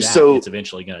don't do that, it's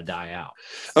eventually going to die out.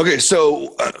 Okay,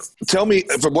 so tell me,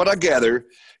 from what I gather,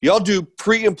 y'all do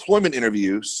pre-employment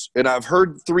interviews, and I've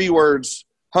heard 3 words: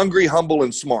 hungry, humble,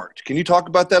 and smart. Can you talk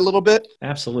about that a little bit?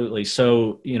 Absolutely.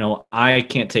 So, I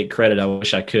can't take credit. I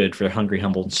wish I could for hungry,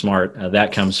 humble, and smart.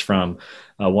 That comes from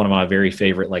one of my very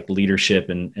favorite leadership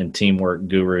and teamwork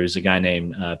gurus, a guy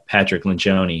named Patrick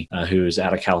Lencioni, who's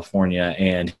out of California.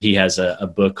 And he has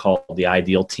a book called The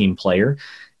Ideal Team Player.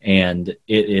 And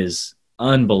it is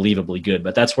unbelievably good,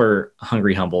 but that's where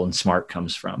hungry, humble, and smart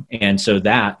comes from. And so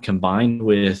that, combined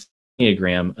with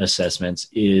Enneagram assessments,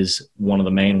 is one of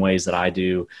the main ways that I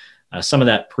do some of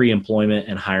that pre-employment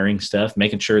and hiring stuff,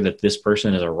 making sure that this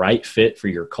person is a right fit for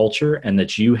your culture and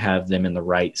that you have them in the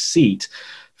right seat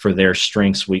for their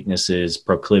strengths, weaknesses,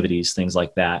 proclivities, things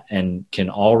like that, and can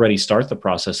already start the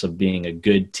process of being a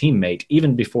good teammate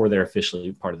even before they're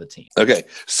officially part of the team. Okay.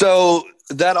 So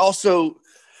that also,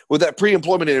 with that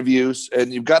pre-employment interviews,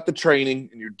 and you've got the training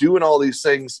and you're doing all these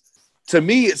things, to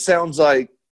me, it sounds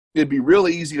like it'd be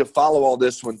really easy to follow all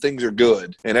this when things are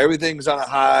good and everything's on a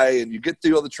high and you get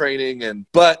through all the training.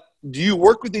 But do you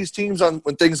work with these teams on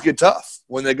when things get tough,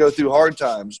 when they go through hard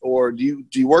times, or do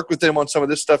you work with them on some of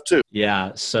this stuff too?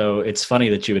 Yeah. So it's funny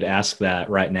that you would ask that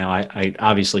right now. I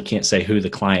obviously can't say who the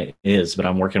client is, but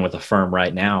I'm working with a firm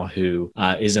right now who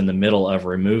is in the middle of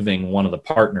removing one of the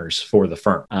partners for the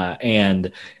firm.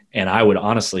 And I would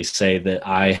honestly say that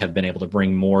I have been able to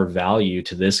bring more value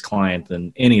to this client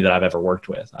than any that I've ever worked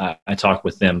with. I talk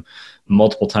with them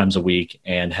multiple times a week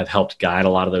and have helped guide a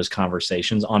lot of those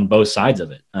conversations on both sides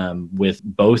of it, with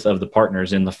both of the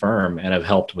partners in the firm, and have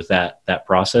helped with that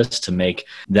process to make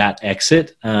that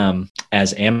exit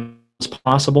as amicable as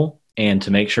possible, and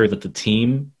to make sure that the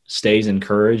team stays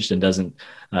encouraged and doesn't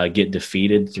get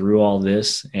defeated through all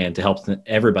this, and to help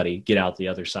everybody get out the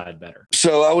other side better.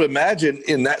 So I would imagine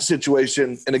in that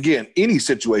situation, and again, any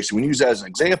situation, we use that as an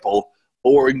example,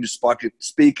 or you can just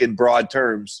speak in broad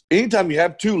terms. Anytime you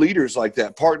have two leaders like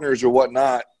that, partners or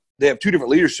whatnot, they have two different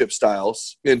leadership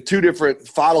styles and two different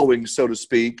followings, so to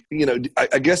speak.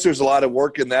 I guess there's a lot of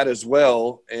work in that as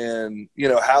well. And,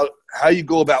 how you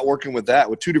go about working with that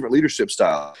with two different leadership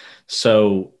styles.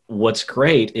 So what's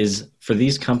great is for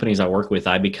these companies I work with,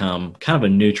 I become kind of a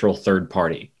neutral third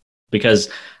party, because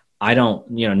I don't,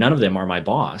 none of them are my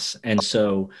boss. And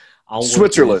so I'll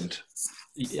Switzerland.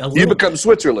 You become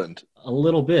Switzerland. A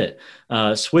little bit.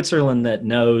 Switzerland that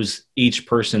knows each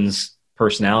person's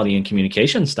personality and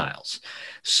communication styles.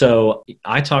 So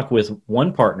I talk with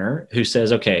one partner who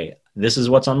says, okay, this is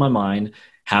what's on my mind.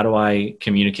 How do I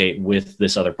communicate with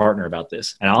this other partner about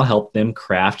this? And I'll help them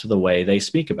craft the way they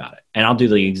speak about it. And I'll do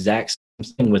the exact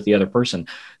same thing with the other person.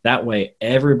 That way,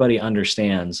 everybody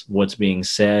understands what's being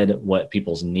said, what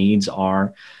people's needs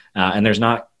are. And there's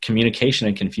not communication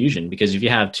and confusion, because if you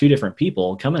have two different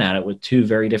people coming at it with two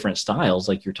very different styles,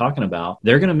 like you're talking about,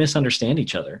 they're going to misunderstand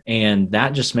each other. And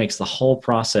that just makes the whole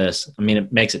process,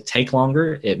 it makes it take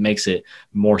longer. It makes it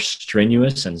more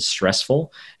strenuous and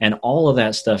stressful. And all of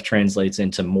that stuff translates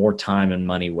into more time and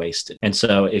money wasted. And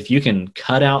so if you can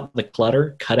cut out the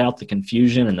clutter, cut out the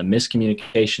confusion and the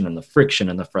miscommunication and the friction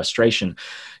and the frustration,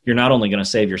 you're not only going to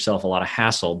save yourself a lot of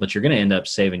hassle, but you're going to end up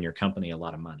saving your company a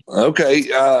lot of money. Okay.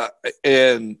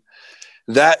 And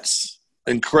that's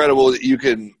incredible that you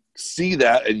can see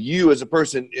that. And you as a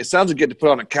person, it sounds like you get to put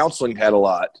on a counseling hat a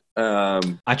lot.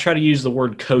 I try to use the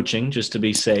word coaching just to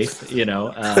be safe.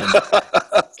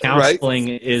 Counseling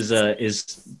right?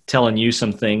 is telling you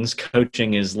some things.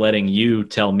 Coaching is letting you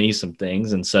tell me some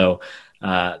things. And so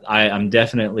I'm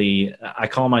definitely, I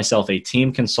call myself a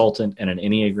team consultant and an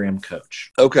Enneagram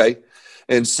coach. Okay.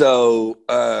 And so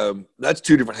that's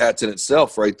two different hats in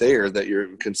itself right there, that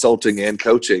you're consulting and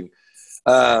coaching.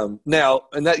 Now,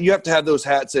 and that you have to have those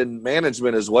hats in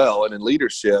management as well and in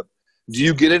leadership. Do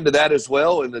you get into that as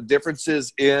well, and the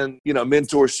differences in,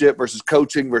 mentorship versus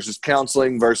coaching versus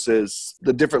counseling versus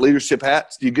the different leadership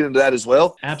hats? Do you get into that as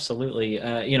well? Absolutely.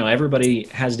 Everybody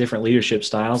has different leadership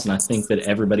styles, and I think that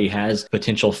everybody has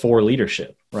potential for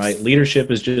leadership, right?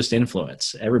 Leadership is just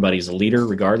influence. Everybody's a leader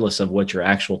regardless of what your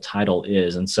actual title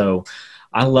is. And so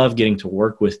I love getting to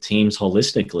work with teams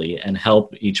holistically and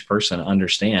help each person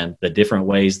understand the different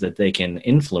ways that they can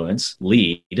influence,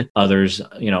 lead others,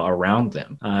 around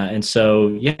them. And so,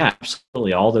 yeah,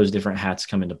 absolutely. All those different hats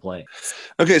come into play.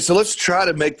 Okay. So let's try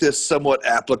to make this somewhat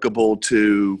applicable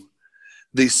to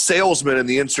the salesman in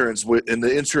the insurance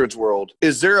world.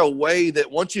 Is there a way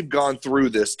that once you've gone through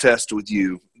this test with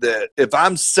you, that if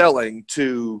I'm selling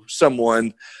to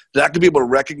someone, that I could be able to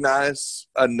recognize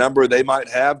a number they might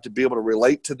have to be able to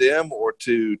relate to them or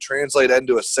to translate that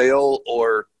into a sale?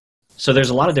 Or so there's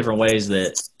a lot of different ways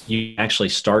that you actually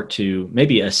start to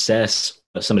maybe assess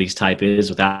what somebody's type is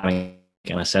without having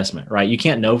an assessment, right? You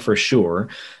can't know for sure,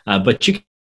 but you can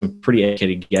pretty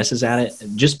educated guesses at it,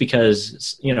 just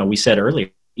because, we said earlier,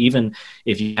 even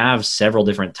if you have several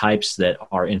different types that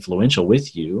are influential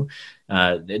with you,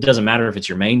 it doesn't matter if it's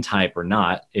your main type or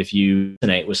not. If you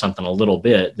resonate with something a little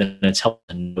bit, then it's helpful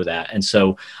to know that. And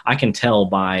so I can tell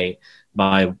by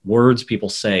words people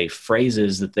say,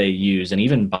 phrases that they use, and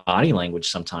even body language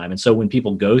sometimes. And so when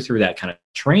people go through that kind of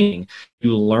training,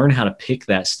 you learn how to pick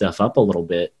that stuff up a little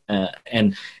bit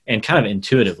and kind of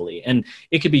intuitively. And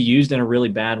it could be used in a really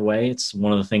bad way. It's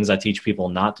one of the things I teach people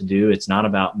not to do. It's not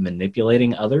about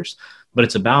manipulating others, but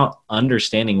it's about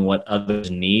understanding what others'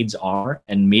 needs are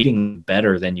and meeting them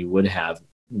better than you would have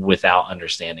without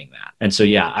understanding that. And so,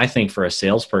 yeah, I think for a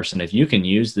salesperson, if you can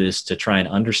use this to try and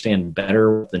understand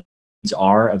better what the needs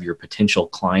are of your potential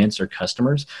clients or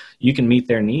customers, you can meet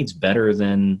their needs better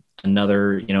than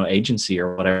another, agency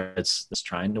or whatever it's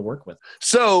trying to work with.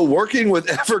 So working with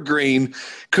Evergreen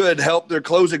could help their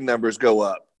closing numbers go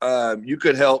up. you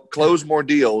could help close more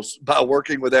deals by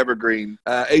working with Evergreen.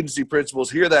 Agency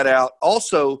principals, hear that out.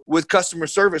 Also, with customer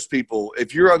service people,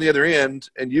 if you're on the other end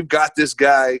and you've got this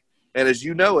guy, and as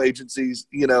you know, agencies,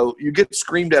 you get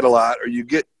screamed at a lot, or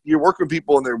you're working with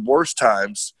people in their worst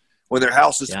times when their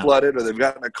house is flooded or they've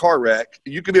gotten a car wreck.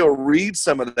 You can be able to read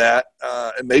some of that,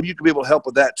 and maybe you can be able to help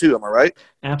with that too. Am I right?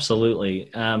 Absolutely.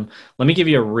 Let me give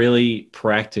you a really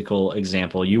practical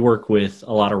example. You work with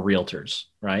a lot of realtors,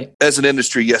 right? As an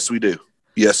industry, yes, we do.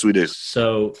 Yes, we do.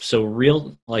 So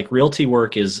realty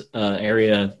work is an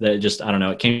area that just, I don't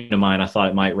know, it came to mind. I thought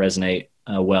it might resonate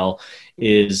well.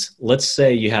 Is, let's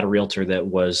say you had a realtor that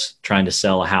was trying to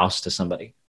sell a house to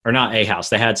somebody. Or not a house.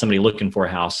 They had somebody looking for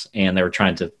a house and they were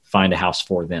trying to find a house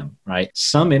for them, right?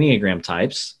 Some Enneagram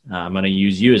types, I'm going to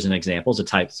use you as an example, is a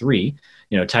type 3.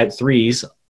 Type 3s,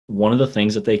 one of the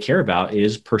things that they care about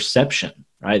is perception,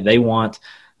 right? They want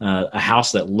a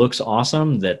house that looks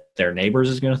awesome, that their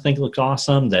neighbors is going to think looks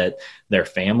awesome, that their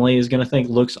family is going to think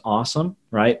looks awesome,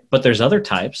 right? But there's other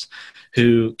types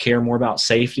who care more about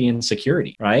safety and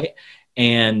security, right?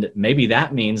 And maybe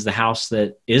that means the house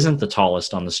that isn't the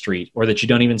tallest on the street, or that you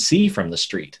don't even see from the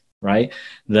street, right?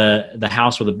 The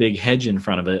house with a big hedge in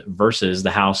front of it versus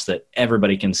the house that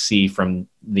everybody can see from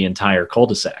the entire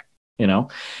cul-de-sac,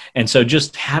 And so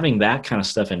just having that kind of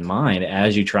stuff in mind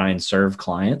as you try and serve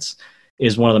clients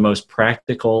is one of the most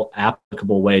practical,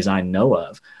 applicable ways I know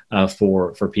of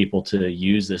for people to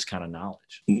use this kind of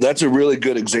knowledge. That's a really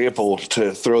good example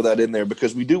to throw that in there,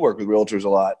 because we do work with realtors a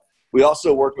lot. We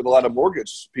also work with a lot of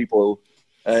mortgage people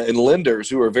and lenders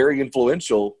who are very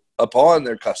influential upon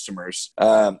their customers.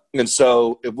 And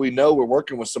so if we know we're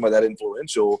working with somebody that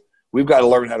influential, we've got to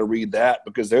learn how to read that,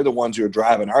 because they're the ones who are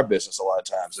driving our business a lot of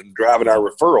times and driving our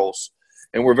referrals.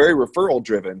 And we're very referral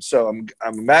driven. So I'm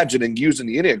imagining using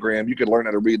the Enneagram, you could learn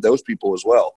how to read those people as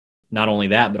well. Not only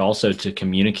that, but also to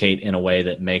communicate in a way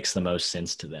that makes the most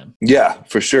sense to them. Yeah,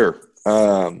 for sure.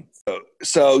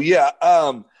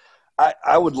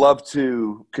 I would love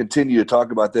to continue to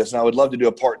talk about this, and I would love to do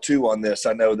a part 2 on this.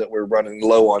 I know that we're running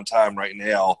low on time right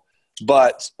now,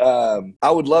 but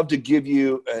I would love to give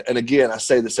you, and again, I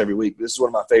say this every week, this is one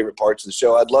of my favorite parts of the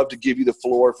show. I'd love to give you the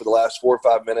floor for the last 4 or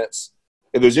 5 minutes.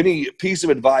 If there's any piece of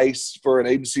advice for an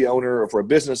agency owner or for a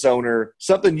business owner,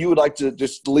 something you would like to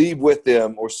just leave with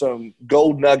them, or some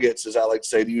gold nuggets, as I like to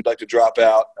say, that you'd like to drop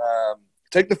out,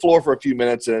 take the floor for a few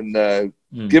minutes and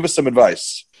give us some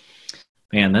advice.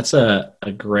 Man, that's a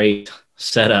great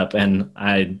setup, and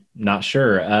I'm not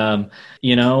sure.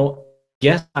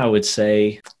 Yes, I would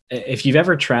say if you've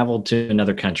ever traveled to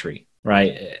another country,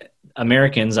 right?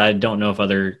 Americans, I don't know if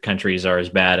other countries are as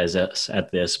bad as us at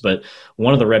this, but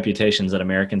one of the reputations that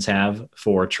Americans have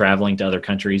for traveling to other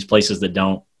countries, places that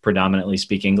don't predominantly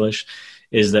speak English,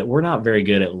 is that we're not very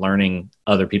good at learning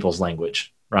other people's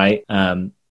language, right?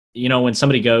 When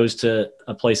somebody goes to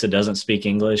a place that doesn't speak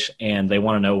English and they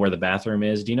want to know where the bathroom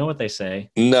is, do you know what they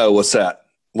say? No, what's that?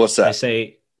 They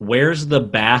say, "Where's the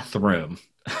bathroom?"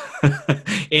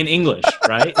 in English,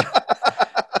 right?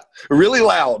 Really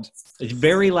loud.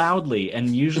 Very loudly,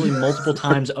 and usually multiple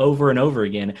times over and over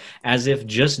again, as if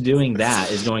just doing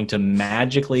that is going to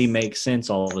magically make sense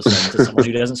all of a sudden to someone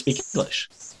who doesn't speak English.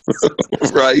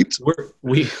 Right.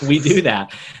 We do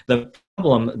that. The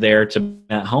problem there, to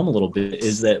at home a little bit,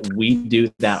 is that we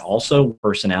do that also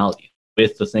personality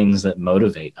with the things that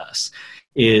motivate us.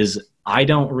 Is I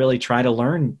don't really try to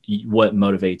learn what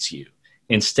motivates you.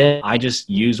 Instead, I just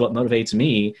use what motivates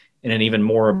me in an even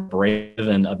more brave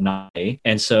and obnoxious.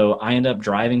 And so I end up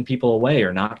driving people away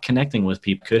or not connecting with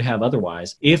people could have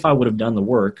otherwise, if I would have done the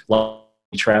work like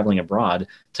traveling abroad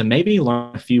to maybe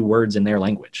learn a few words in their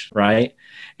language, right?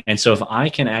 And so if I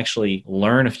can actually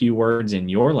learn a few words in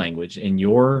your language, in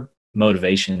your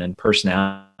motivation and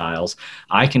personality styles,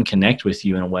 I can connect with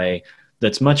you in a way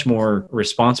that's much more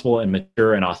responsible and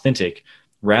mature and authentic,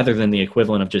 rather than the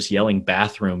equivalent of just yelling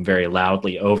bathroom very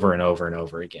loudly over and over and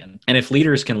over again. And if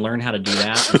leaders can learn how to do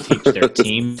that and teach their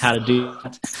team how to do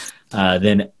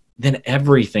that, then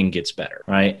everything gets better,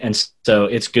 right? And so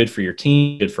it's good for your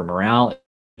team, good for morale,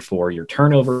 for your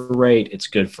turnover rate, it's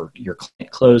good for your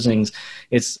client closings,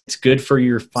 it's good for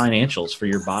your financials, for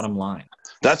your bottom line.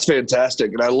 That's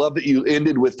fantastic. And I love that you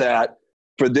ended with that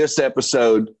for this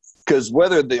episode, because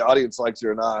whether the audience likes it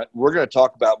or not, we're going to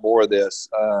talk about more of this.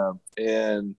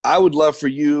 And I would love for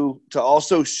you to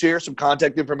also share some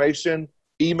contact information,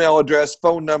 email address,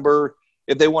 phone number,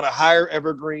 if they want to hire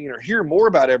Evergreen or hear more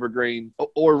about Evergreen,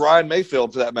 or Ryan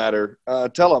Mayfield for that matter.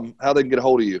 Tell them how they can get a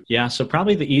hold of you. Yeah, so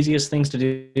probably the easiest things to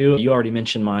do, you already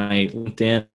mentioned my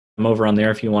LinkedIn. I'm over on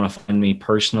there if you want to find me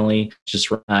personally.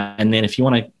 And then if you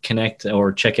want to connect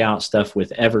or check out stuff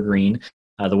with Evergreen,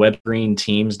 the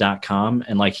evergreenteams.com.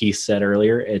 And like he said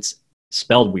earlier, it's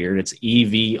spelled weird. It's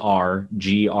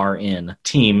EVRGRN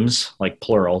teams, like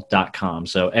plural.com.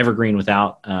 So evergreen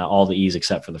without all the E's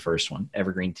except for the first one,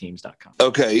 evergreenteams.com.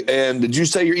 Okay. And did you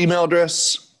say your email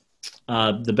address?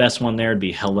 The best one there would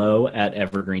be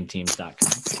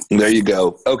hello@evergreenteams.com. There you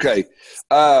go. Okay.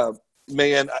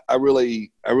 Man, I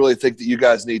really think that you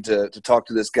guys need to talk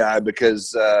to this guy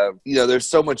because, there's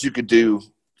so much you could do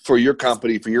for your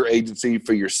company, for your agency,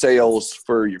 for your sales,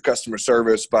 for your customer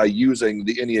service by using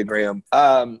the Enneagram.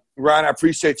 Ryan, I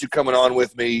appreciate you coming on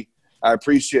with me. I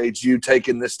appreciate you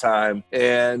taking this time.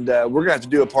 And we're going to have to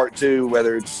do a part 2,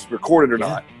 whether it's recorded or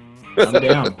not. I'm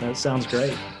down. That sounds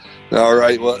great. All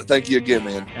right. Well, thank you again,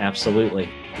 man. Absolutely.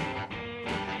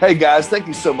 Hey, guys, thank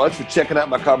you so much for checking out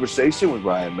my conversation with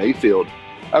Ryan Mayfield.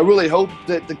 I really hope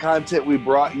that the content we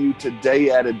brought you today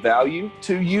added value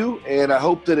to you, and I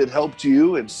hope that it helped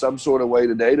you in some sort of way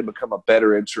today to become a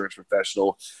better insurance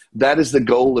professional. That is the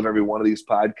goal of every one of these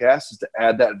podcasts, is to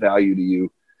add that value to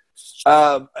you.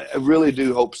 I really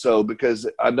do hope so, because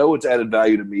I know it's added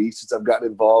value to me since I've gotten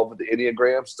involved with the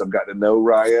Enneagram, since I've gotten to know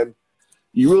Ryan.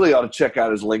 You really ought to check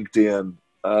out his LinkedIn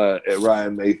at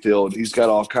Ryan Mayfield. He's got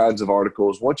all kinds of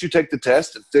articles. Once you take the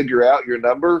test and figure out your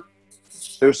number,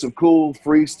 there's some cool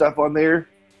free stuff on there.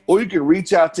 Or you can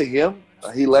reach out to him.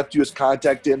 He left you his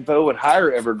contact info, and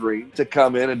hire Evergreen to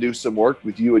come in and do some work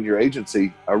with you and your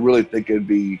agency. I really think it'd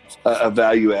be a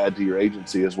value add to your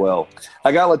agency as well.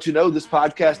 I got to let you know this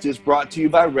podcast is brought to you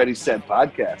by Ready Set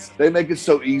Podcast. They make it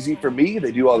so easy for me.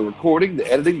 They do all the recording, the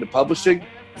editing, the publishing.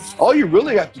 All you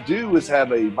really have to do is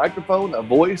have a microphone, a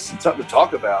voice, and something to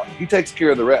talk about. He takes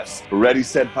care of the rest. Ready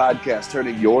Set Podcast,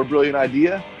 turning your brilliant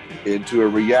idea into a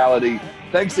reality.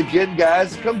 Thanks again,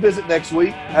 guys. Come visit next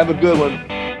week. Have a good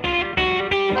one.